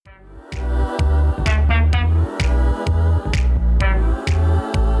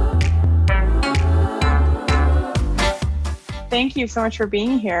thank you so much for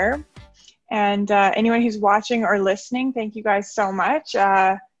being here. And anyone who's watching or listening, thank you guys so much.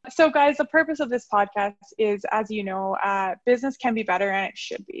 So guys, the purpose of this podcast is, as you know, business can be better and it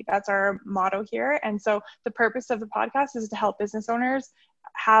should be. That's our motto here. And so the purpose of the podcast is to help business owners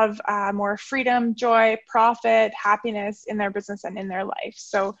have more freedom, joy, profit, happiness in their business and in their life.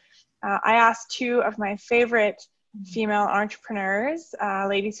 So I asked two of my favorite female entrepreneurs,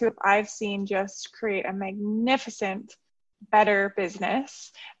 ladies who I've seen just create a magnificent, better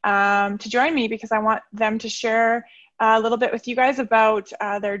business, to join me because I want them to share a little bit with you guys about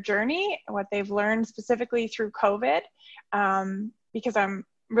their journey, what they've learned specifically through COVID, because I'm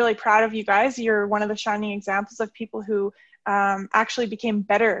really proud of you guys. You're one of the shining examples of people who actually became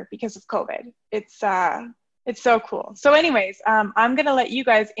better because of COVID. It's so cool. So anyways, I'm going to let you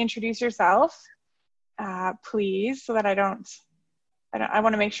guys introduce yourself, please, so that I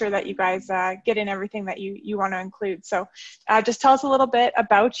want to make sure that you guys get in everything that you want to include. So just tell us a little bit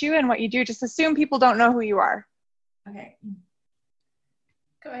about you and what you do. Just assume people don't know who you are. Okay.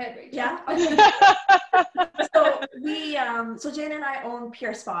 Go ahead, Rachel. Yeah. So Jane and I own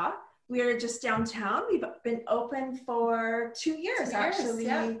Pure Spa. We're just downtown. We've been open for 2 years, actually.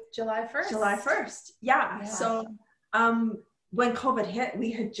 Yeah. July 1st. Yeah. So when COVID hit,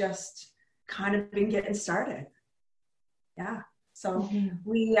 we had just kind of been getting started. Yeah. So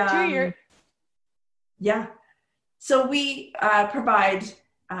we 2 years. Yeah. So we provide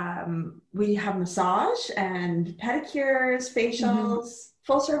we have massage and pedicures, facials,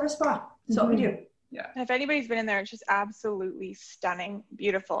 full service spa. So what we do. Yeah. If anybody's been in there, it's just absolutely stunning,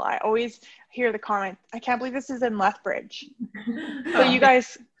 beautiful. I always hear the comment, I can't believe this is in Lethbridge. So you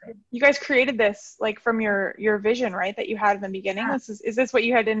guys created this like from your vision, right? That you had in the beginning. Yeah. Is this what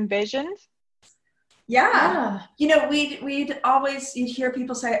you had envisioned? Yeah. You know, you'd hear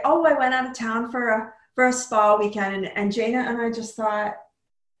people say, oh, I went out of town for a spa weekend. And Jana and I just thought,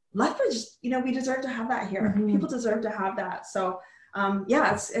 Lethbridge, we deserve to have that here. Mm-hmm. People deserve to have that. So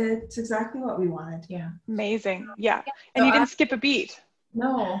it's exactly what we wanted. Yeah. Amazing. Yeah. And so you didn't skip a beat.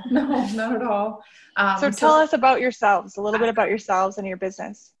 No, not at all. So tell us about yourselves, a little bit about yourselves and your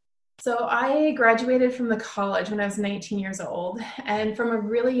business. So I graduated from the college when I was 19 years old. And from a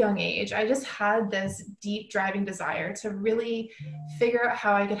really young age, I just had this deep driving desire to really figure out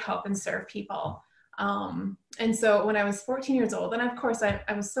how I could help and serve people. And so when I was 14 years old, and of course I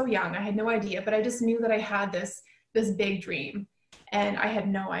was so young, I had no idea, but I just knew that I had this big dream. And I had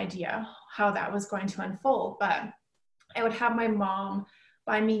no idea how that was going to unfold, but I would have my mom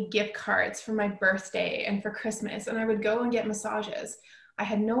buy me gift cards for my birthday and for Christmas, and I would go and get massages. I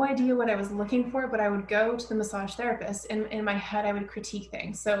had no idea what I was looking for, but I would go to the massage therapist, and in my head, I would critique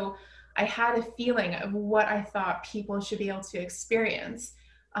things. So I had a feeling of what I thought people should be able to experience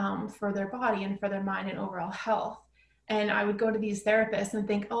for their body and for their mind and overall health. And I would go to these therapists and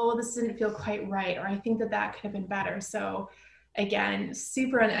think, oh, this didn't feel quite right, or I think that could have been better. So again,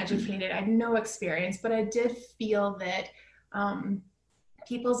 super uneducated. I had no experience, but I did feel that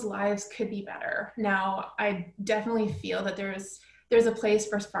people's lives could be better. Now, I definitely feel that there's a place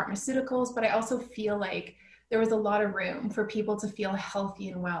for pharmaceuticals, but I also feel like there was a lot of room for people to feel healthy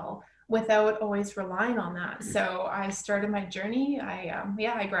and well without always relying on that. So I started my journey.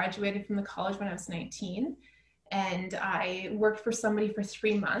 I graduated from the college when I was 19, and I worked for somebody for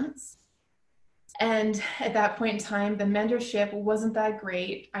 3 months. And at that point in time, the mentorship wasn't that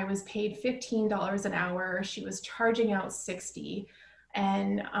great. I was paid $15 an hour. She was charging out $60,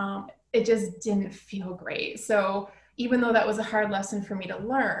 and it just didn't feel great. So even though that was a hard lesson for me to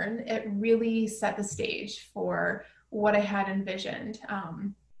learn, it really set the stage for what I had envisioned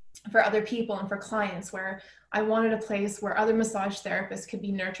for other people and for clients, where I wanted a place where other massage therapists could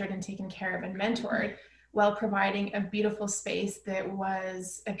be nurtured and taken care of and mentored, while providing a beautiful space that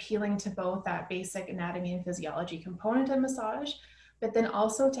was appealing to both that basic anatomy and physiology component of massage, but then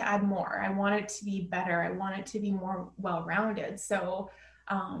also to add more. I want it to be better. I want it to be more well-rounded. So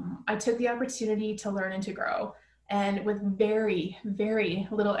I took the opportunity to learn and to grow. And with very, very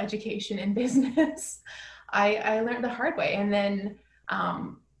little education in business, I learned the hard way. And then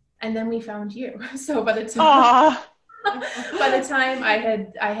we found you. So by the time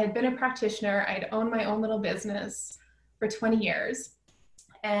I had been a practitioner, I'd owned my own little business for 20 years.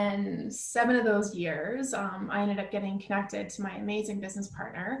 And 7 of those years, I ended up getting connected to my amazing business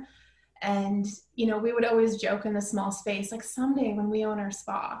partner. And, we would always joke in the small space, like, someday when we own our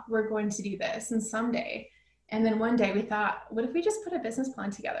spa, we're going to do this, and someday. And then one day we thought, what if we just put a business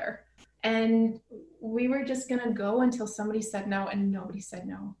plan together? And we were just going to go until somebody said no, and nobody said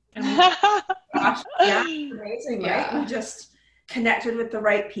no. And gosh, yeah, amazing, right? We just connected with the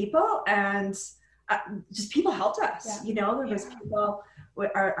right people, and just people helped us, there was people,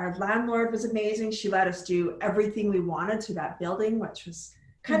 our landlord was amazing. She let us do everything we wanted to that building, which was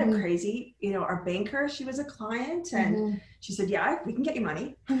kind of crazy. Our banker, she was a client, and she said, yeah, we can get you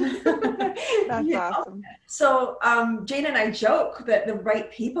money. That's awesome. So Jane and I joke that the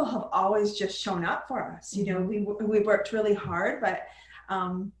right people have always just shown up for us. We worked really hard, but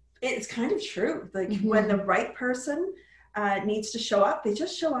it's kind of true. Like when the right person needs to show up, they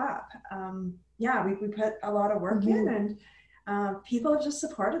just show up. We put a lot of work in, and people have just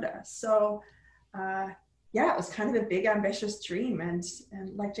supported us. So it was kind of a big, ambitious dream. And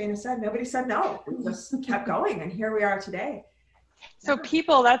like Jana said, nobody said no. We just kept going, and here we are today. So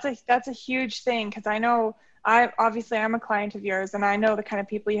people, that's a huge thing, because I know I'm a client of yours, and I know the kind of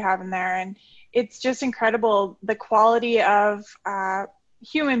people you have in there, and it's just incredible, the quality of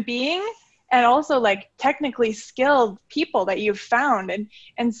human being, and also like technically skilled people that you've found.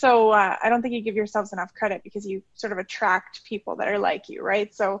 And so I don't think you give yourselves enough credit, because you sort of attract people that are like you,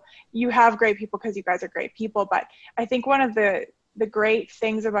 right? So you have great people because you guys are great people. But I think one of the great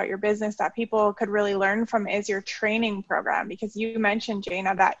things about your business that people could really learn from is your training program, because you mentioned,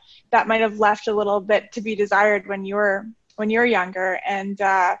 Jana, that might have left a little bit to be desired when you're younger. And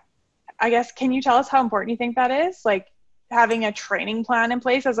I guess, can you tell us how important you think that is? Like having a training plan in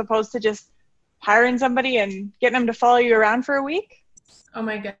place as opposed to just hiring somebody and getting them to follow you around for a week? Oh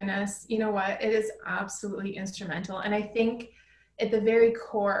my goodness. You know what? It is absolutely instrumental. And I think at the very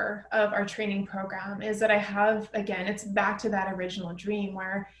core of our training program is that I have, again, it's back to that original dream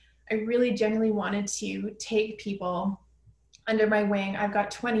where I really genuinely wanted to take people under my wing. I've got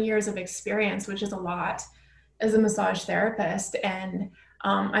 20 years of experience, which is a lot, as a massage therapist. And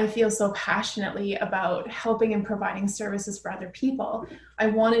I feel so passionately about helping and providing services for other people. I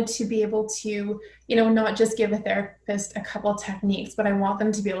wanted to be able to, not just give a therapist a couple techniques, but I want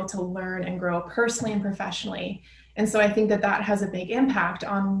them to be able to learn and grow personally and professionally. And so I think that has a big impact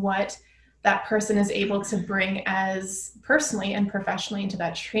on what that person is able to bring as personally and professionally into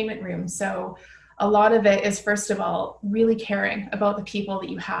that treatment room. So a lot of it is, first of all, really caring about the people that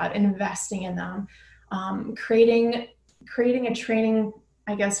you have, investing in them, creating a training,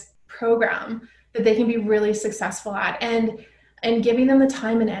 I guess, program that they can be really successful at, and giving them the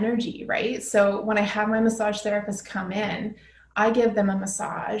time and energy, right? So when I have my massage therapists come in, I give them a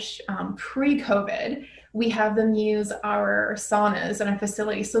massage. Pre-COVID, we have them use our saunas in our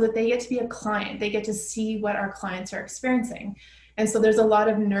facility so that they get to be a client. They get to see what our clients are experiencing. And so there's a lot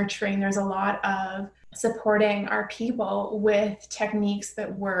of nurturing. There's a lot of supporting our people with techniques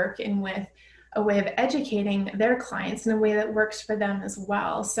that work, and with a way of educating their clients in a way that works for them as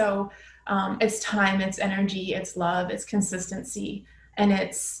well. So it's time, it's energy, it's love, it's consistency, and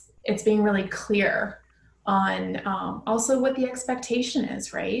it's being really clear on also what the expectation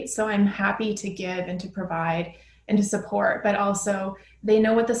is, right? So I'm happy to give and to provide and to support, but also they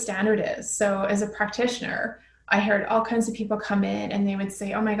know what the standard is. So as a practitioner, I heard all kinds of people come in and they would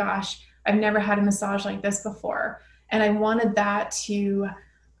say, oh my gosh, I've never had a massage like this before. And I wanted that to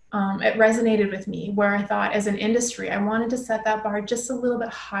it resonated with me, where I thought, as an industry, I wanted to set that bar just a little bit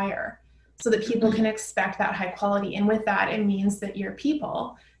higher so that people can expect that high quality. And with that, it means that your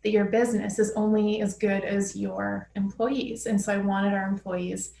people, that your business is only as good as your employees. And so I wanted our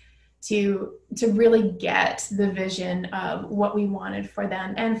employees to really get the vision of what we wanted for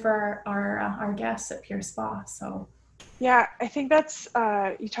them and for our guests at Pure Spa. So yeah, I think that's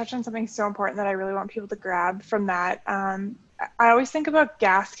you touched on something so important that I really want people to grab from that. I always think about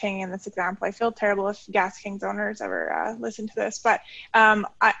Gas King in this example. I feel terrible if Gas King's owners ever listen to this, but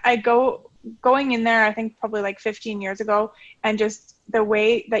going in there, I think probably like 15 years ago, and just the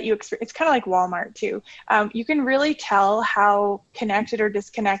way that you experience, it's kind of like Walmart too. You can really tell how connected or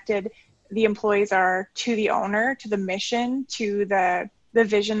disconnected the employees are to the owner, to the mission, to the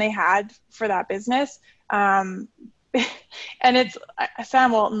vision they had for that business. And it's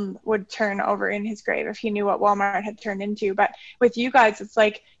Sam Walton would turn over in his grave if he knew what Walmart had turned into. But with you guys, it's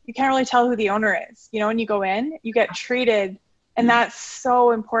like you can't really tell who the owner is. When you go in, you get treated, and that's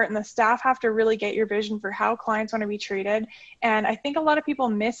so important. The staff have to really get your vision for how clients want to be treated. And I think a lot of people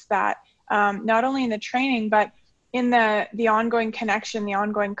miss that, not only in the training, but in the ongoing connection, the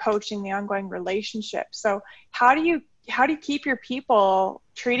ongoing coaching, the ongoing relationship. So how do you keep your people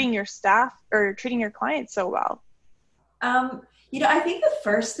treating your staff or treating your clients so well? I think the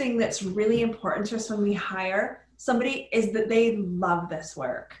first thing that's really important to us when we hire somebody is that they love this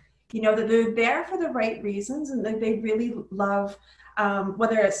work, that they're there for the right reasons, and that they really love,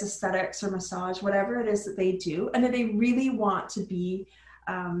 whether it's aesthetics or massage, whatever it is that they do, and that they really want to be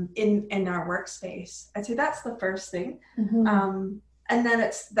in our workspace. I'd say that's the first thing. Mm-hmm. And then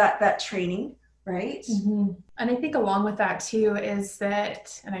it's that training. right? Mm-hmm. And I think along with that too is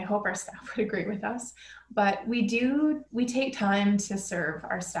that, and I hope our staff would agree with us, but we take time to serve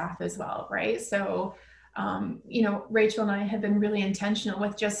our staff as well, right? So, Rachel and I have been really intentional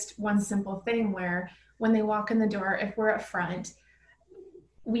with just one simple thing where when they walk in the door, if we're up front,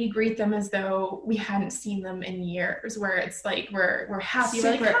 we greet them as though we hadn't seen them in years, where it's like we're happy,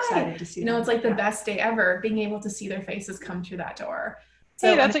 Super we're like, excited to see them. It's like the best day ever, being able to see their faces come through that door. So,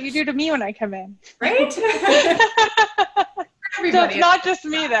 hey, that's what you do to me when I come in. Right? So it's not just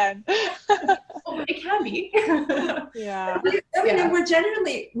me then. Oh, it can be. Yeah.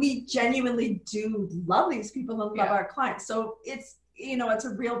 We genuinely do love these people and love our clients. So it's, it's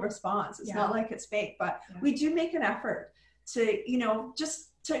a real response. It's not like it's fake, but we do make an effort to, just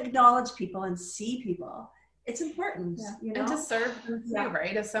to acknowledge people and see people. It's important, And to serve them too,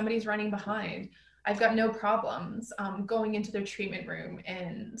 right? If somebody's running behind, I've got no problems going into their treatment room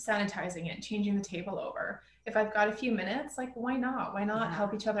and sanitizing it, changing the table over. If I've got a few minutes, like, why not? Why not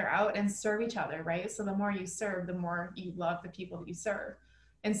help each other out and serve each other, right? So the more you serve, the more you love the people that you serve.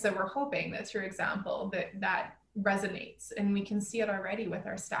 And so we're hoping that through example that resonates, and we can see it already with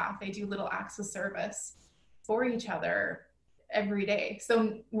our staff. They do little acts of service for each other every day.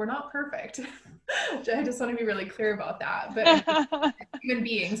 So we're not perfect. I just want to be really clear about that. But human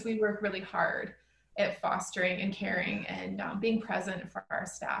beings, we work really hard at fostering and caring and being present for our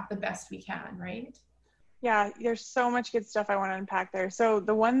staff the best we can, right? Yeah, there's so much good stuff I want to unpack there. So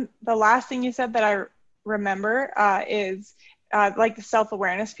the last thing you said that I remember is like the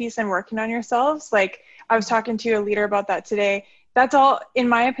self-awareness piece and working on yourselves. Like, I was talking to a leader about that today. That's all, in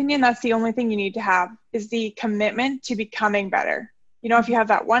my opinion, that's the only thing you need to have, is the commitment to becoming better. If you have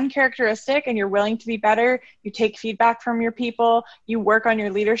that one characteristic and you're willing to be better, you take feedback from your people, you work on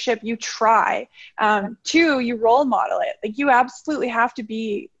your leadership, you try. 2, you role model it. Like, you absolutely have to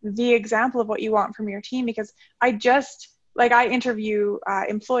be the example of what you want from your team, because I interview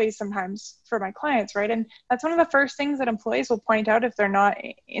employees sometimes for my clients, right? And that's one of the first things that employees will point out if they're not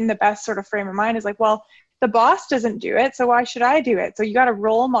in the best sort of frame of mind, is like, well, the boss doesn't do it, so why should I do it? So you got to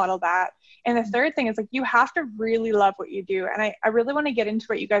role model that. And the third thing is, like, you have to really love what you do. And I really want to get into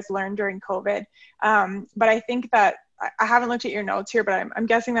what you guys learned during COVID. But I think that, I haven't looked at your notes here, but I'm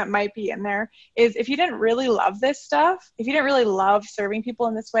guessing that might be in there, is if you didn't really love this stuff, if you didn't really love serving people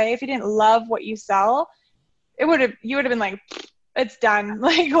in this way, if you didn't love what you sell, you would have been like, it's done.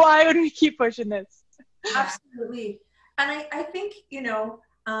 Like, why would we keep pushing this? Absolutely. And I think,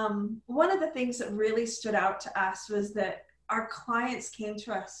 one of the things that really stood out to us was that our clients came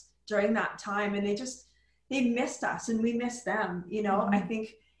to us during that time, and they missed us and we missed them. I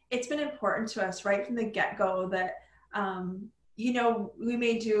think it's been important to us right from the get-go that, we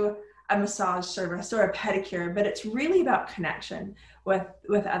may do a massage service or a pedicure, but it's really about connection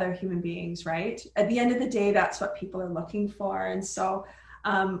with other human beings, right? At the end of the day, that's what people are looking for. And so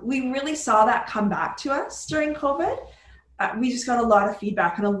we really saw that come back to us during COVID. We just got a lot of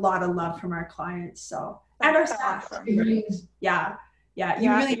feedback and a lot of love from our clients. So, and our staff. Awesome. Yeah.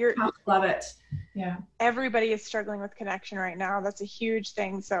 You really love it. Yeah. Everybody is struggling with connection right now. That's a huge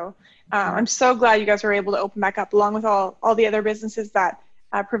thing. So I'm so glad you guys were able to open back up, along with all the other businesses that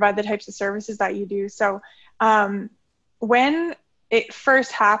provide the types of services that you do. So when it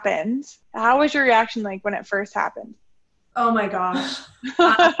first happened, how was your reaction like when it first happened? Oh my gosh.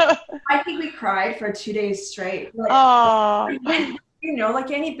 I think we cried for 2 days straight. Like,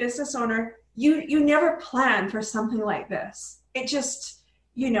 like any business owner, you never plan for something like this. It just,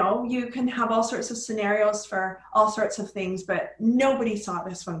 you can have all sorts of scenarios for all sorts of things, but nobody saw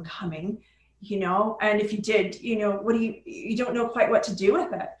this one coming, and if you did, you don't know quite what to do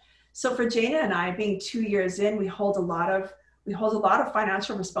with it. So for Jana and I, being 2 years in, we hold a lot of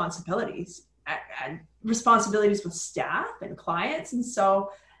financial responsibilities and responsibilities with staff and clients. And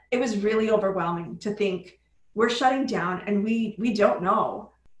so it was really overwhelming to think we're shutting down and we don't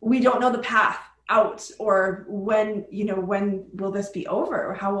know the path out, or when will this be over,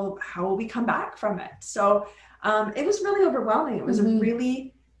 or how will we come back from it? So it was really overwhelming. It was a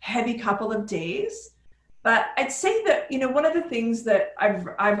really heavy couple of days, but I'd say that, one of the things that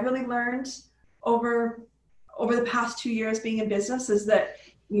I've really learned over the past 2 years being in business is that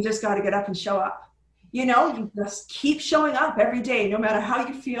you just got to get up and show up. You just keep showing up every day, no matter how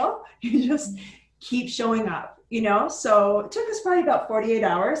you feel, you just keep showing up, So it took us probably about 48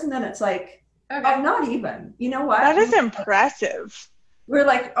 hours. And then it's like, not even, you know what? That is impressive. We're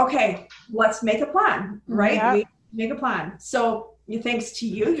like, okay, let's make a plan, right? Yeah. We make a plan. So thanks to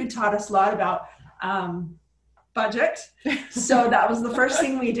you taught us a lot about budget. So that was the first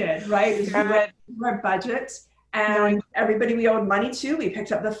thing we did, right? Is we went through our budget And everybody we owed money to, we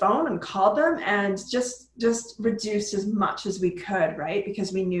picked up the phone and called them and just reduced as much as we could, right?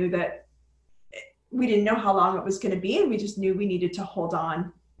 Because we knew that we didn't know how long it was going to be, and we just knew we needed to hold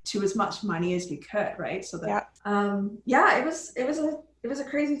on to as much money as we could, right? So that it was a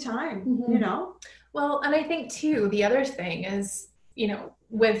crazy time, mm-hmm. you know. Well, and I think too, the other thing is, you know,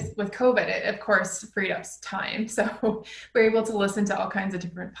 with COVID, it of course freed up time. So we're able to listen to all kinds of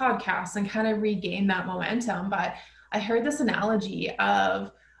different podcasts and kind of regain that momentum. But I heard this analogy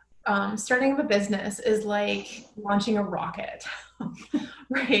of starting a business is like launching a rocket,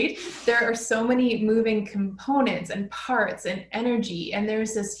 right? There are so many moving components and parts and energy, and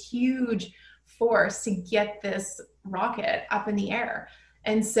there's this huge force to get this rocket up in the air.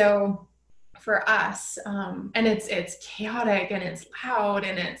 And so for us, and it's chaotic and it's loud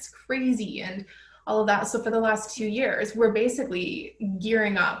and it's crazy and all of that. So for the last 2 years, we're basically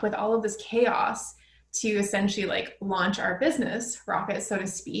gearing up with all of this chaos to essentially like launch our business rocket, so to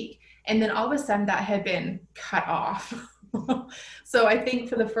speak. And then all of a sudden that had been cut off. So I think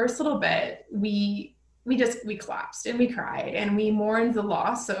for the first little bit, we collapsed and we cried and we mourned the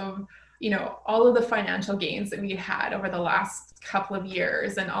loss of, you know, all of the financial gains that we had over the last couple of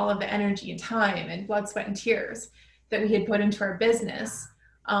years and all of the energy and time and blood, sweat, and tears that we had put into our business.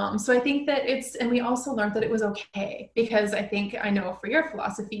 So I think that and we also learned that it was okay, because I know for your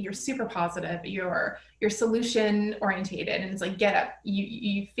philosophy, you're super positive, you're solution orientated, and it's like, get up,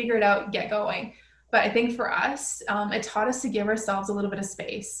 you figure it out, get going. But I think for us, it taught us to give ourselves a little bit of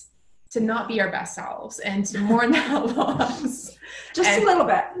space, to not be our best selves and to mourn that loss. Just a little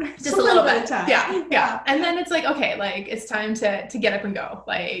bit. Just a little bit of time. Yeah. And then it's like, okay, like it's time to get up and go.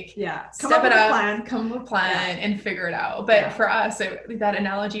 Like, step it up, come up with a plan and figure it out. But for us, that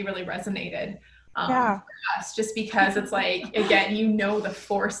analogy really resonated for us, just because it's like, again, you know, the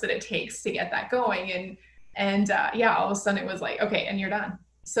force that it takes to get that going. And all of a sudden it was like, okay, and you're done.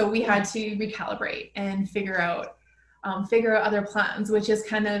 So we had to recalibrate and figure out other plans, which is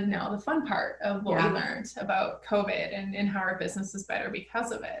kind of now the fun part of what we learned about COVID and how our business is better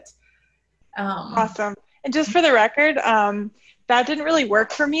because of it. Awesome. And just for the record, that didn't really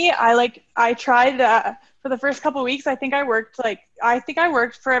work for me. I tried for the first couple of weeks. I think I worked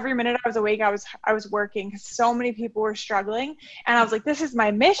for every minute I was awake. I was working because so many people were struggling, and I was like, this is my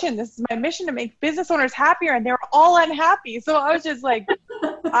mission. This is my mission to make business owners happier, and they were all unhappy. So I was just like,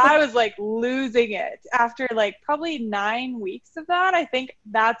 I was like losing it. After like probably 9 weeks of that, I think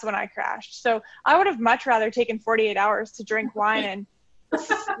that's when I crashed. So I would have much rather taken 48 hours to drink wine and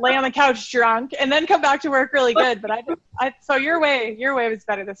lay on the couch drunk and then come back to work really good. But so your way was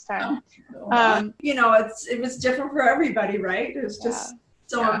better this time. You know, it was different for everybody, right? It was just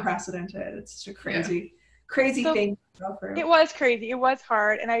so unprecedented. It's such a crazy thing to go through. It was crazy. It was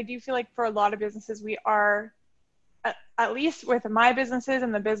hard. And I do feel like for a lot of businesses, we are, at least with my businesses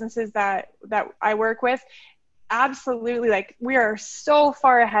and the businesses that I work with, absolutely, like we are so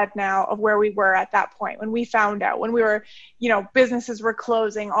far ahead now of where we were at that point when we found out, when we were, you know, businesses were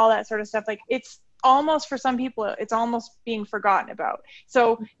closing, all that sort of stuff. Like it's almost, for some people, it's almost being forgotten about.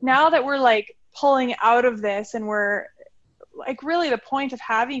 So now that we're like pulling out of this, and we're like, really the point of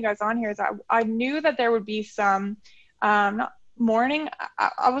having you guys on here is I knew that there would be some not mourning.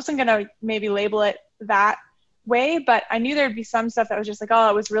 I wasn't gonna maybe label it that way, but I knew there'd be some stuff that was just like, oh,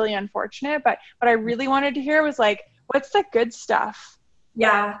 it was really unfortunate. But what I really wanted to hear was like, what's the good stuff?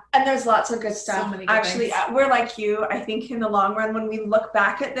 Yeah, and there's lots of good stuff. So many good Actually, things. We're like you. I think in the long run, when we look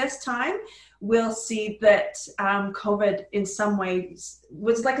back at this time, we'll see that COVID in some ways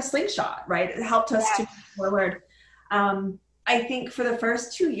was like a slingshot, right? It helped us to move forward. I think for the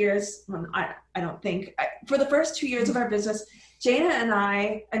first 2 years, well, for the first 2 years of our business, Jana and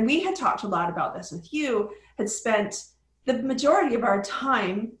I, and we had talked a lot about this with you, had spent the majority of our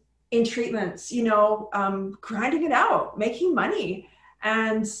time in treatments, you know, grinding it out, making money.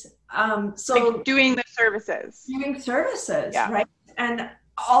 And so like doing services, right? And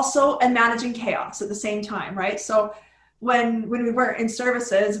also, and managing chaos at the same time, right? So when we were in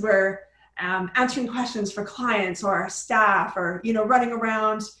services, we're answering questions for clients or our staff, or, you know, running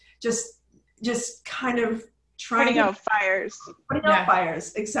around, just kind of putting out fires.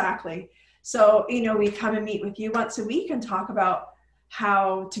 Exactly. So, you know, we come and meet with you once a week and talk about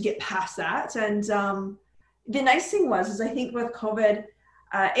how to get past that. And the nice thing was I think with COVID,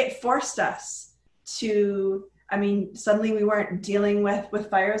 it forced us to, suddenly we weren't dealing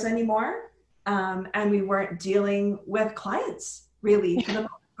with fires anymore. And we weren't dealing with clients really for the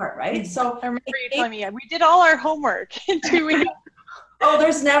most part, right? So I remember you telling me we did all our homework in 2 weeks. Oh,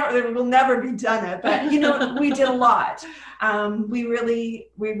 there will never be done it, but we did a lot. We really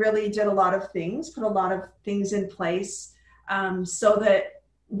did a lot of things, put a lot of things in place, so that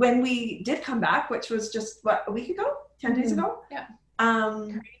when we did come back, which was just a week ago, 10 days ago. Yeah.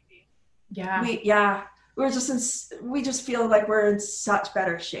 Crazy. We just feel like we're in such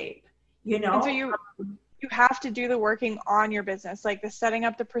better shape, And so you have to do the working on your business, like the setting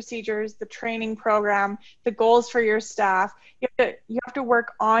up the procedures, the training program, the goals for your staff. You have to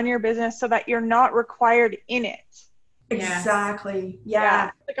work on your business so that you're not required in it. Exactly.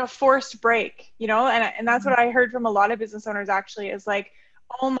 Yeah. Like a forced break, and that's what I heard from a lot of business owners actually, is like,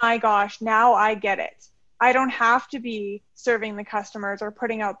 oh my gosh, now I get it. I don't have to be serving the customers or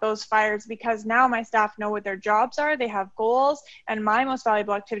putting out those fires, because now my staff know what their jobs are. They have goals, and my most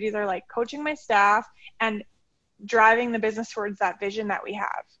valuable activities are like coaching my staff and driving the business towards that vision that we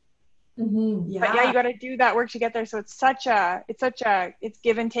have. Mm-hmm. Yeah. But you got to do that work to get there. So it's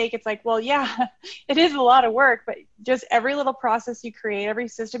give and take. It's like, well, yeah, it is a lot of work, but just every little process you create, every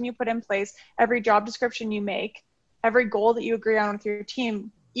system you put in place, every job description you make, every goal that you agree on with your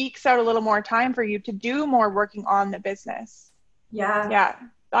team ekes out a little more time for you to do more working on the business. Yeah.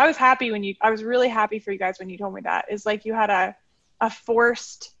 I was really happy for you guys when you told me that. Is like you had a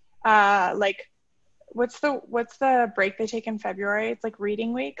forced what's the break they take in February? It's like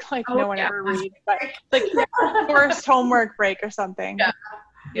reading week. Like no one ever reads, but like forced homework break or something.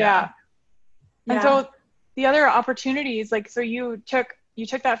 Yeah. And so the other opportunities, like, so you took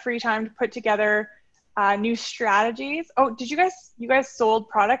that free time to put together new strategies. Oh, did you guys sold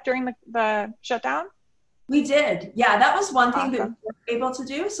product during the shutdown? We did. Yeah, that was one thing that we were able to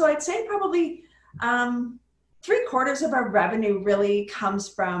do. So I'd say probably 3/4 of our revenue really comes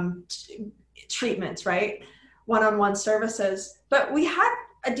from treatments, right? One-on-one services. But we had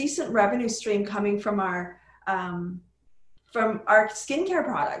a decent revenue stream coming from our skincare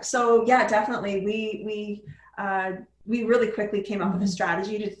products. So yeah, definitely we really quickly came up with a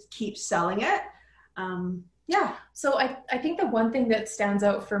strategy to keep selling it. So I think the one thing that stands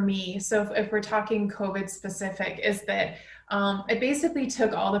out for me, so if we're talking COVID specific, is that it basically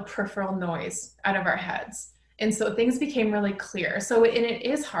took all the peripheral noise out of our heads. And so things became really clear. So, and it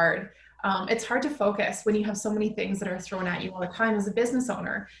is hard. It's hard to focus when you have so many things that are thrown at you all the time as a business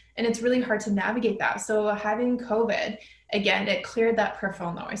owner. And it's really hard to navigate that. So having COVID, again, it cleared that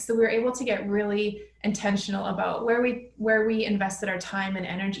peripheral noise. So we were able to get really intentional about where we invested our time and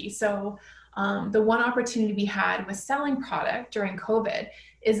energy. So the one opportunity we had with selling product during COVID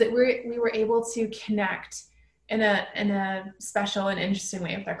is that we were able to connect in a special and interesting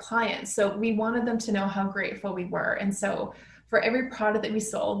way with our clients. So we wanted them to know how grateful we were. And so for every product that we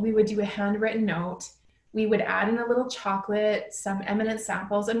sold, we would do a handwritten note. We would add in a little chocolate, some M&M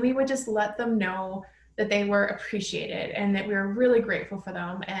samples, and we would just let them know that they were appreciated and that we were really grateful for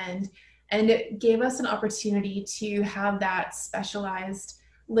them. And it gave us an opportunity to have that specialized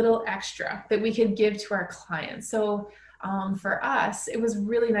little extra that we could give to our clients. So for us, it was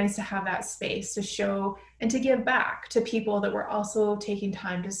really nice to have that space to show and to give back to people that were also taking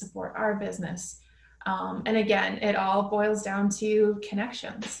time to support our business. And again, it all boils down to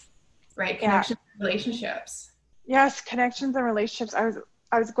connections, right? Connections and relationships. Yes, connections and relationships.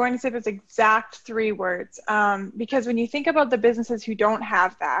 I was going to say those exact 3 words, because when you think about the businesses who don't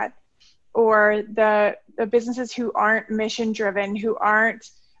have that, or the businesses who aren't mission driven, who aren't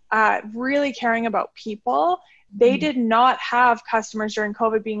really caring about people, they did not have customers during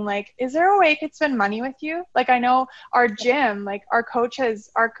COVID being like, is there a way I could spend money with you? Like, I know our gym, like our coach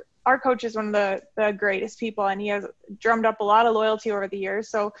is one of the greatest people, and he has drummed up a lot of loyalty over the years.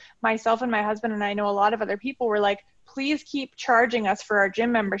 So myself and my husband, and I know a lot of other people, were like, please keep charging us for our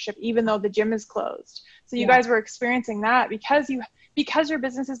gym membership, even though the gym is closed. So you guys were experiencing that because your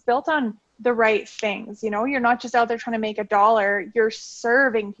business is built on the right things. You're not just out there trying to make $1, you're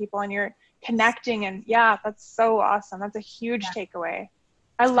serving people and you're connecting. And that's so awesome. That's a huge takeaway.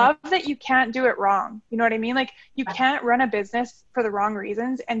 I love that you can't do it wrong. You know what I mean? Like, you can't run a business for the wrong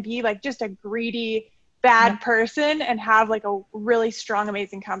reasons and be like just a greedy, bad person and have like a really strong,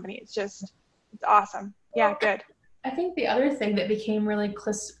 amazing company. It's awesome. Yeah, good. I think the other thing that became really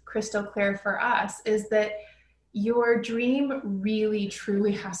crystal clear for us is that your dream really,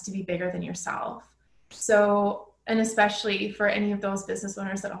 truly has to be bigger than yourself. So, and especially for any of those business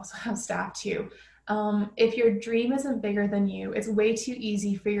owners that also have staff too, if your dream isn't bigger than you, it's way too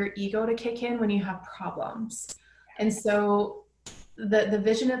easy for your ego to kick in when you have problems. And so the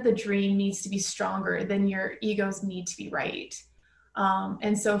vision of the dream needs to be stronger than your egos need to be right.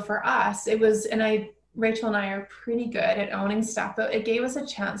 And so for us, it was, and Rachel and I are pretty good at owning stuff, but it gave us a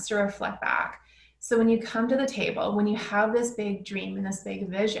chance to reflect back So when you come to the table, when you have this big dream and this big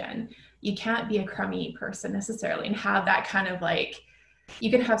vision, you can't be a crummy person necessarily and have that kind of like,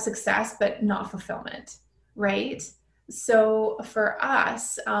 you can have success, but not fulfillment, right? So for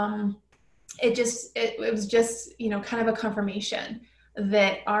us, it was just, you know, kind of a confirmation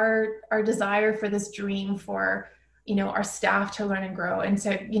that our desire for this dream for, you know, our staff to learn and grow and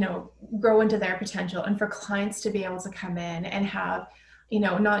to, you know, grow into their potential, and for clients to be able to come in and have, you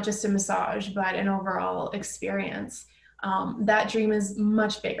know, not just a massage, but an overall experience. That dream is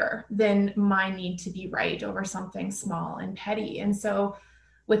much bigger than my need to be right over something small and petty. And so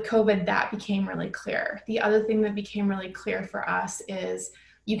with COVID, that became really clear. The other thing that became really clear for us is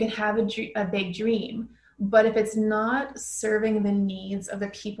you can have a big dream, but if it's not serving the needs of the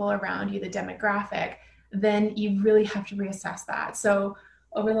people around you, the demographic, then you really have to reassess that. So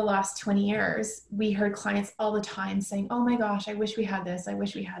over the last 20 years, we heard clients all the time saying, oh my gosh, I wish we had this. I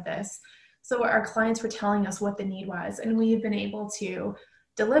wish we had this. So our clients were telling us what the need was, and we've been able to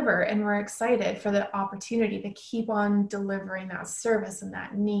deliver, and we're excited for the opportunity to keep on delivering that service and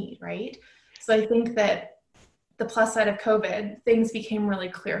that need, right? So I think that the plus side of COVID, things became really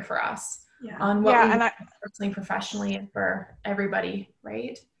clear for us on what we need personally, professionally, and for everybody,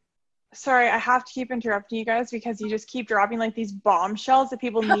 right? Sorry, I have to keep interrupting you guys because you just keep dropping like these bombshells that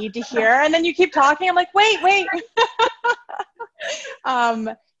people need to hear. And then you keep talking. I'm like, wait.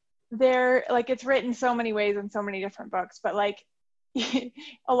 They're like, it's written so many ways in so many different books, but like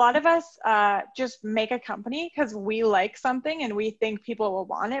a lot of us just make a company because we like something and we think people will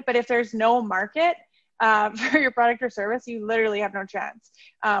want it. But if there's no market for your product or service, you literally have no chance.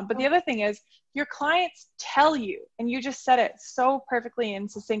 But the other thing is, your clients tell you, and you just said it so perfectly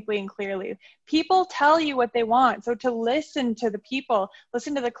and succinctly and clearly, people tell you what they want. So to listen to the people,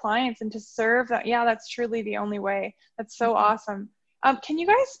 listen to the clients, and to serve that, that's truly the only way. That's so awesome. Can you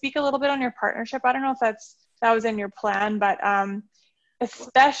guys speak a little bit on your partnership? I don't know if that was in your plan, but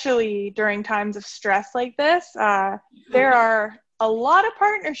especially during times of stress like this, there are a lot of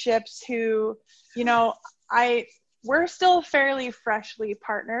partnerships who, you know, we're still fairly freshly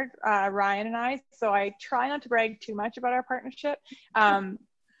partnered, Ryan and I, so I try not to brag too much about our partnership.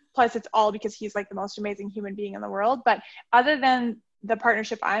 Plus, it's all because he's like the most amazing human being in the world. But other than the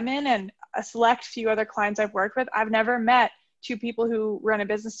partnership I'm in and a select few other clients I've worked with, I've never met two people who run a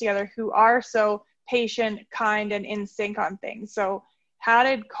business together who are so patient, kind, and in sync on things. So how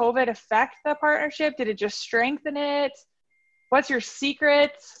did COVID affect the partnership? Did it just strengthen it? What's your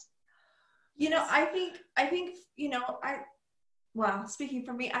secrets? You know, I think, you know, well, speaking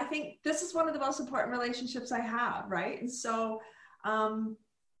for me, I think this is one of the most important relationships I have, right? And so I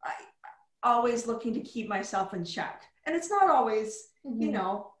always looking to keep myself in check. And it's not always, you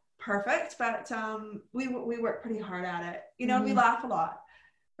know, perfect, but we work pretty hard at it. You know, we laugh a lot,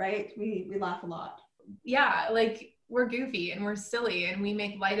 right? We laugh a lot. Yeah, like we're goofy and we're silly and we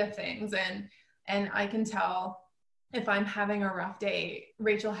make light of things. And I can tell if I'm having a rough day,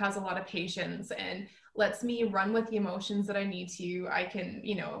 Rachel has a lot of patience and lets me run with the emotions that I need to. I can,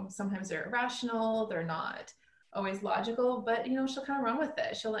 you know, sometimes they're irrational, they're not always logical, but, you know, she'll kind of run with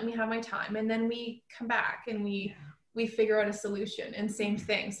it. She'll let me have my time. And then we come back and we figure out a solution, and same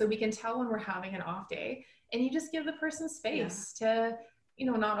thing. So we can tell when we're having an off day, and you just give the person space to, you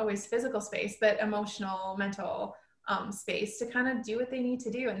know, not always physical space, but emotional, mental space to kind of do what they need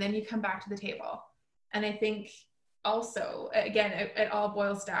to do. And then you come back to the table. And I think also, again, it all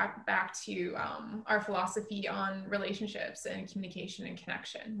boils back to our philosophy on relationships and communication and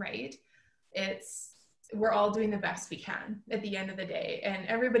connection, right? We're all doing the best we can at the end of the day. And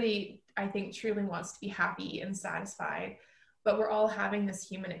everybody, I think, truly wants to be happy and satisfied, but we're all having this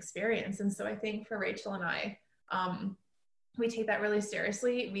human experience. And so I think for Rachel and I, we take that really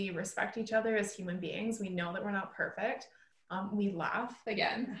seriously. We respect each other as human beings. We know that we're not perfect. We laugh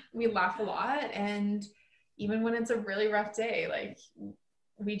a lot. And even when it's a really rough day, like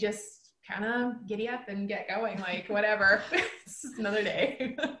we just kind of giddy up and get going, like whatever, it's just another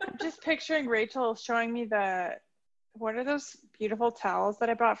day. I'm just picturing Rachel showing me what are those beautiful towels that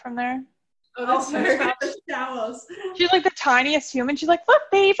I bought from there? Oh, towels. She's like the tiniest human. She's like, look,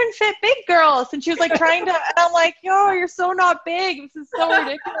 they even fit big girls. And she was like trying to, and I'm like, yo, you're so not big. This is so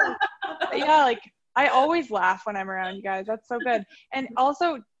ridiculous. But yeah, like I always laugh when I'm around you guys. That's so good. And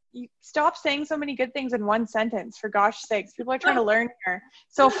also, you stop saying so many good things in one sentence, for gosh sakes. People are trying to learn here.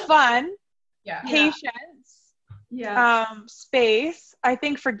 So fun, patience, space. I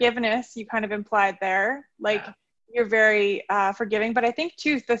think forgiveness, you kind of implied there. Like you're very forgiving. But I think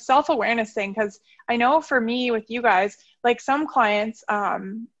too, the self-awareness thing, because I know for me with you guys, like some clients,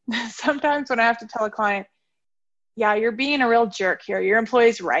 sometimes when I have to tell a client, yeah, you're being a real jerk here. Your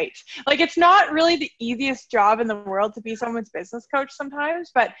employee's right. Like, it's not really the easiest job in the world to be someone's business coach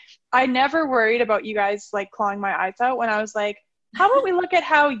sometimes, but I never worried about you guys like clawing my eyes out when I was like, how about we look at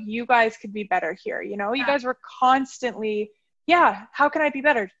how you guys could be better here? You know, you guys were constantly, yeah, how can I be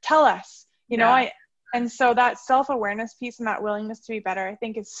better? Tell us, you know, and so that self-awareness piece and that willingness to be better, I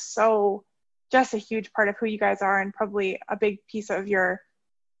think is so just a huge part of who you guys are, and probably a big piece of your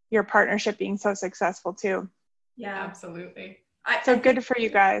partnership being so successful too. Yeah, absolutely. So good for you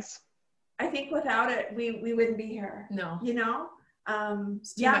guys. I think without it, we wouldn't be here. No. You know?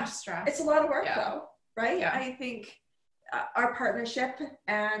 It's too much stress. It's a lot of work though, right? Yeah. I think our partnership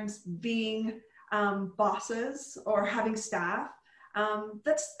and being bosses or having staff,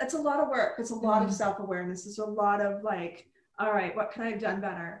 that's a lot of work. It's a lot of self-awareness. It's a lot of like, all right, what can I have done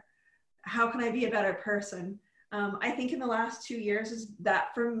better? How can I be a better person? I think in the last 2 years is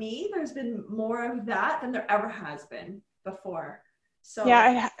that for me, there's been more of that than there ever has been before. So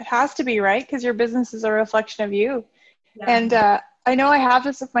yeah, it has to be, right? Because your business is a reflection of you. Yeah. And I know I have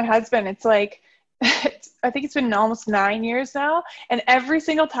this with my husband. It's like, I think it's been almost 9 years now. And every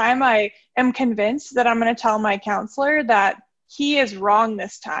single time I am convinced that I'm going to tell my counselor that he is wrong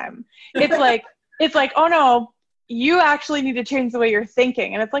this time. It's like, oh no, you actually need to change the way you're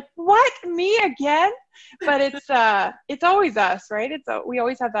thinking. And it's like, what, me again? But it's always us, right? We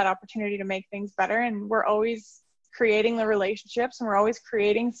always have that opportunity to make things better, and we're always creating the relationships, and we're always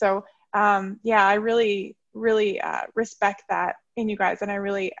creating. So I really, really respect that in you guys.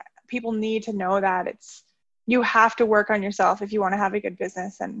 And people need to know that you have to work on yourself if you want to have a good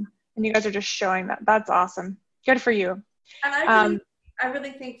business. And you guys are just showing that. That's awesome. Good for you. And I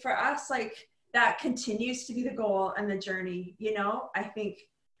really think for us, like, that continues to be the goal and the journey. You know, I think,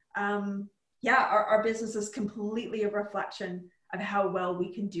 our business is completely a reflection of how well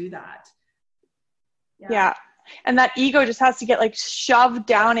we can do that. Yeah. And that ego just has to get like shoved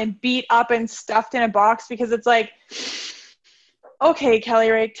down and beat up and stuffed in a box, because it's like, okay, Kelly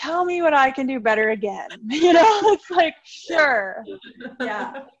Ray, tell me what I can do better again. You know, it's like, sure.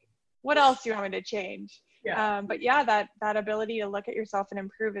 Yeah. What else do you want me to change? Yeah. But yeah, that ability to look at yourself and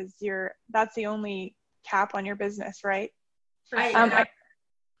improve that's the only cap on your business, right?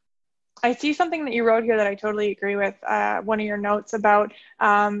 I see something that you wrote here that I totally agree with. One of your notes about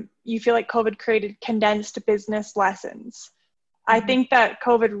you feel like COVID created condensed business lessons. I think that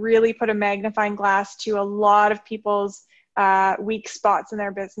COVID really put a magnifying glass to a lot of people's weak spots in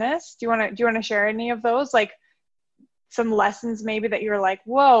their business. Do you want to share any of those? Like some lessons maybe that you're like,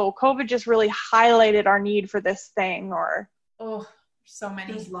 whoa, COVID just really highlighted our need for this thing, or so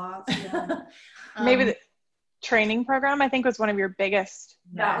many. There's lots. Yeah. Maybe the training program, I think, was one of your biggest.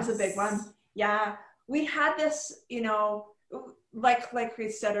 That was a big one. Yeah. We had this, you know, like we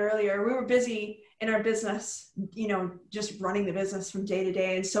said earlier, we were busy in our business, you know, just running the business from day to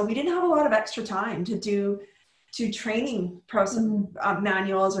day. And so we didn't have a lot of extra time to do training process,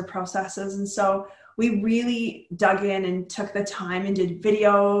 manuals or processes. And so we really dug in and took the time and did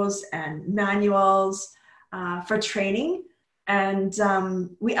videos and manuals for training. And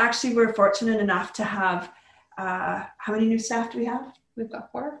we actually were fortunate enough to have, how many new staff do we have? We've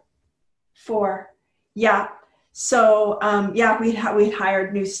got 4. 4. Yeah. So, we'd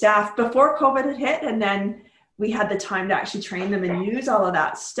hired new staff before COVID had hit, and then we had the time to actually train them and use all of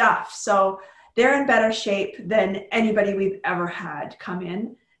that stuff. So they're in better shape than anybody we've ever had come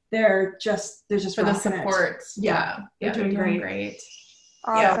in. They're just for the support. Yeah. They're doing great.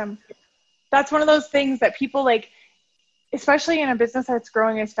 Awesome. Yeah. That's one of those things that people like, especially in a business that's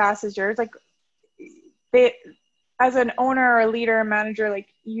growing as fast as yours, like they, as an owner or a leader or manager, like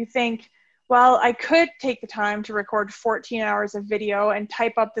you think, well, I could take the time to record 14 hours of video and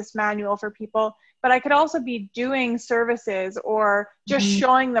type up this manual for people, but I could also be doing services or just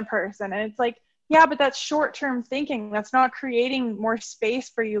showing the person. And it's like, yeah, but that's short-term thinking. That's not creating more space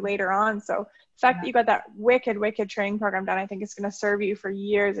for you later on. So the fact that you got that wicked training program done, I think is going to serve you for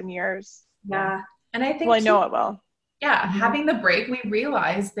years and years. Yeah. And I think, well, I know it will. Yeah. Having the break, we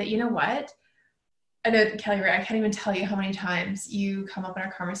realized that, you know what? I know, Kelly Ray, I can't even tell you how many times you come up in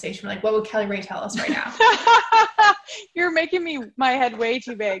our conversation. We're like, what would Kelly Ray tell us right now? You're making my head way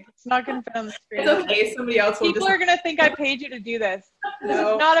too big. It's not going to fit on the screen. It's okay. Somebody else will. People are going to think I paid you to do this. This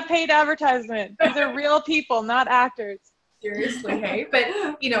is not a paid advertisement. These are real people, not actors. Seriously, hey?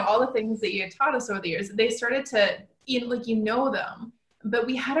 But, you know, all the things that you had taught us over the years, they started to, you know them. But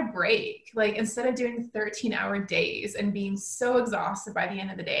we had a break. Like, instead of doing 13-hour days and being so exhausted by the end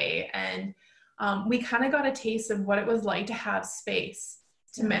of the day, and we kind of got a taste of what it was like to have space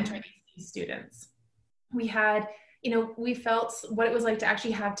to mentor these students. We had, you know, we felt what it was like to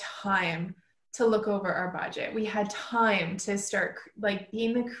actually have time to look over our budget. We had time to start like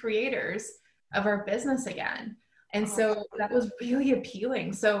being the creators of our business again. And so that was really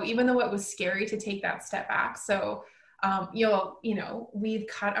appealing. So even though it was scary to take that step back, so we've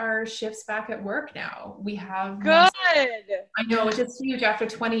cut our shifts back at work now. We have good. I know, which is huge after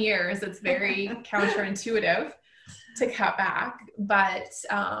 20 years. It's very counterintuitive to cut back, but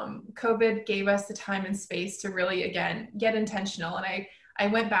COVID gave us the time and space to really, again, get intentional. And I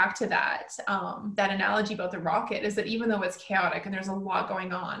went back to that analogy about the rocket, is that even though it's chaotic and there's a lot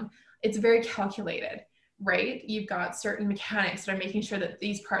going on, it's very calculated, right? You've got certain mechanics that are making sure that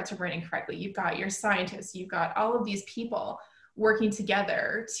these parts are running correctly. You've got your scientists, you've got all of these people working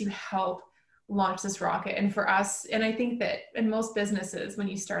together to help launch this rocket. And for us, and I think that in most businesses, when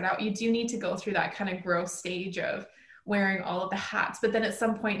you start out, you do need to go through that kind of growth stage of wearing all of the hats. But then at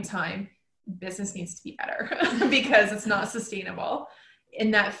some point in time, business needs to be better because it's not sustainable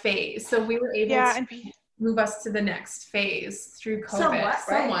in that phase. So we were able to move us to the next phase through COVID.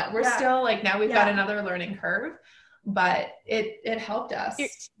 Somewhat. We're still like, now we've got another learning curve, but it helped us.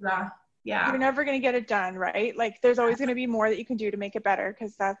 You're never going to get it done, right? Like there's always going to be more that you can do to make it better,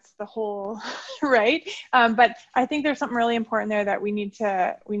 because that's the whole, right? But I think there's something really important there that we need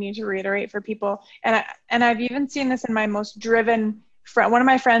to reiterate for people. And I've even seen this in my most driven friend. One of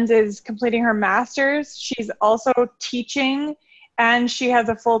my friends is completing her master's. She's also teaching, and she has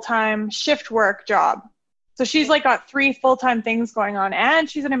a full-time shift work job. So she's like got 3 full-time things going on, and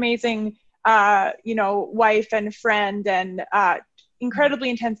she's an amazing, wife and friend, and incredibly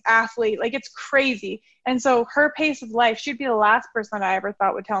intense athlete. Like it's crazy. And so her pace of life, she'd be the last person that I ever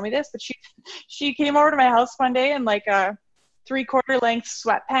thought would tell me this, but she came over to my house one day in like a 3/4 length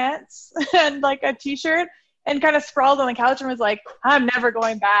sweatpants and like a t-shirt, and kind of sprawled on the couch and was like, I'm never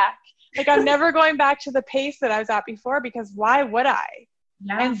going back. Like I'm never going back to the pace that I was at before, because why would I?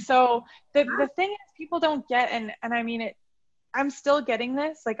 Yeah. And so the thing is, people don't get, and I mean it, I'm still getting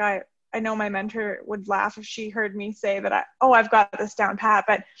this. Like I know my mentor would laugh if she heard me say that I've got this down pat,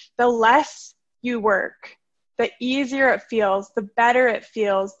 but the less you work, the easier it feels, the better it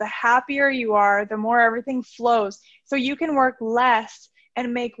feels, the happier you are, the more everything flows. So you can work less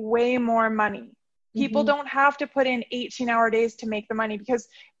and make way more money. People don't have to put in 18-hour days to make the money, because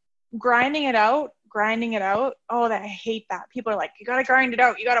grinding it out, I hate that. People are like, you got to grind it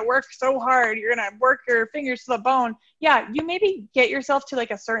out. You got to work so hard. You're going to work your fingers to the bone. Yeah, you maybe get yourself to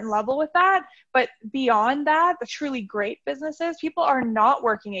like a certain level with that. But beyond that, the truly great businesses, people are not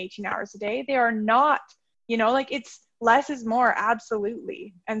working 18 hours a day. They are not, like it's less is more,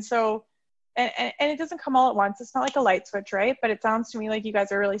 absolutely. And so, and it doesn't come all at once. It's not like a light switch, right? But it sounds to me like you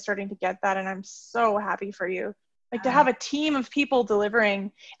guys are really starting to get that. And I'm so happy for you. Like to have a team of people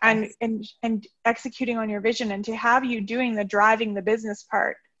delivering and executing on your vision, and to have you doing the driving the business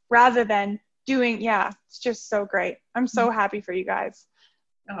part rather than doing, it's just so great. I'm so happy for you guys.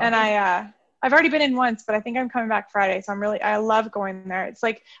 And I've already been in once, but I think I'm coming back Friday. So I love going there. It's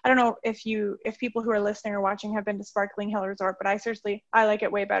like, I don't know if people who are listening or watching have been to Sparkling Hill Resort, but I like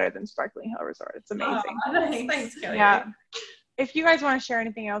it way better than Sparkling Hill Resort. It's amazing. Thanks, Kelly. Yeah. If you guys want to share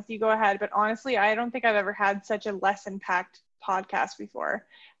anything else, you go ahead. But honestly, I don't think I've ever had such a lesson-packed podcast before.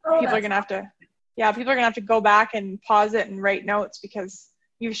 People are gonna have to go back and pause it and write notes, because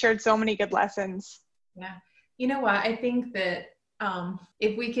you've shared so many good lessons. Yeah. You know what? I think that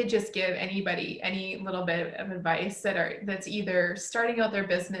if we could just give anybody any little bit of advice that's either starting out their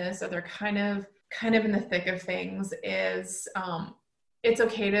business or they're kind of in the thick of things, is it's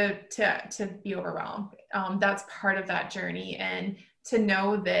okay to be overwhelmed. That's part of that journey, and to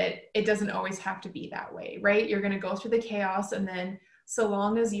know that it doesn't always have to be that way, right? You're going to go through the chaos, and then so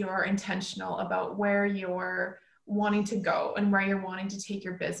long as you're intentional about where you're wanting to go and where you're wanting to take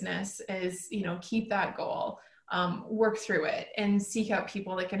your business, is, keep that goal, work through it, and seek out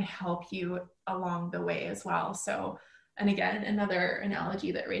people that can help you along the way as well. So, and again, another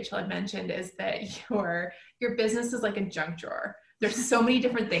analogy that Rachel had mentioned is that your business is like a junk drawer. There's so many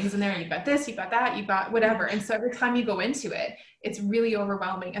different things in there. You've got this, you've got that, you've got whatever. And so every time you go into it, it's really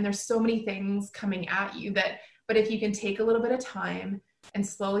overwhelming. And there's so many things coming at you but if you can take a little bit of time and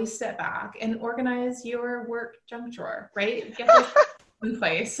slowly step back and organize your work junk drawer, right? Get this in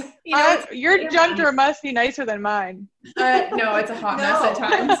place. Your junk drawer must be nicer than mine. No, it's a hot mess at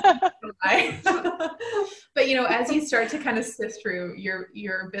times. But as you start to kind of sift through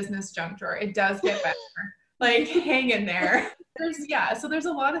your business junk drawer, it does get better. Like, hang in there. So there's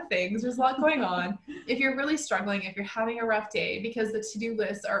a lot of things. There's a lot going on. If you're really struggling, if you're having a rough day, because the to-do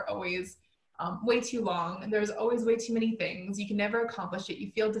lists are always way too long, and there's always way too many things, you can never accomplish it,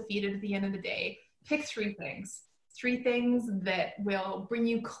 you feel defeated at the end of the day, pick 3 things that will bring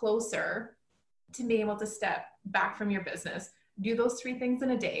you closer to be able to step back from your business, do those 3 things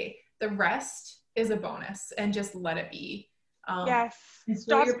in a day. The rest is a bonus, and just let it be. Yes.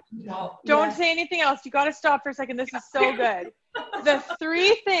 Stop. Don't say anything else. You got to stop for a second. This is so good. The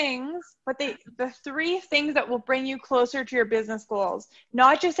 3 things, but the 3 things that will bring you closer to your business goals,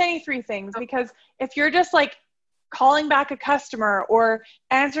 not just any 3 things, because if you're just like calling back a customer or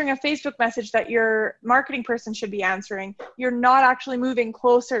answering a Facebook message that your marketing person should be answering, you're not actually moving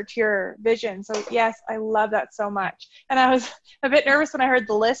closer to your vision. So yes, I love that so much. And I was a bit nervous when I heard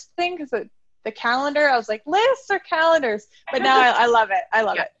the list thing, because the calendar, I was like, lists or calendars? But now I love it. I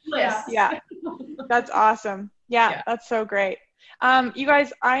love it. Yeah. That's awesome. Yeah, that's so great. You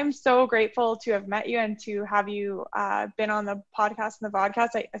guys, I'm so grateful to have met you and to have you been on the podcast and the vodcast.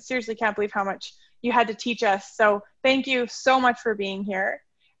 I seriously can't believe how much you had to teach us. So thank you so much for being here.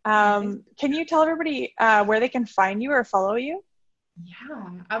 Can you tell everybody where they can find you or follow you? Yeah,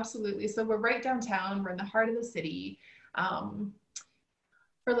 absolutely. So we're right downtown. We're in the heart of the city.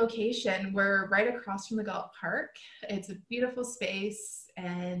 For location, we're right across from the Galt Park. It's a beautiful space,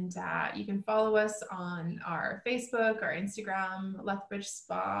 and you can follow us on our Facebook, our Instagram, Lethbridge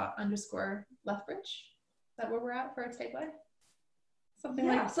Spa _ Lethbridge. Is that where we're at for our tagline? Something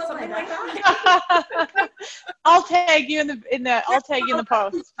like that. I'll tag you in the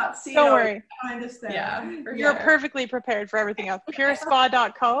post. Don't worry. You're perfectly prepared for everything else.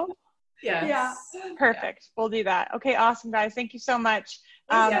 Purespa.co. Yes. Yeah. Perfect. We'll do that. Okay. Awesome, guys. Thank you so much.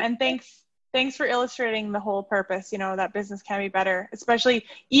 And thanks for illustrating the whole purpose, that business can be better, especially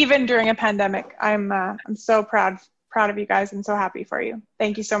even during a pandemic. I'm so proud of you guys and so happy for you.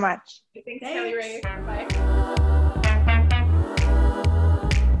 Thank you so much. Thanks. Kelly Ray. Bye.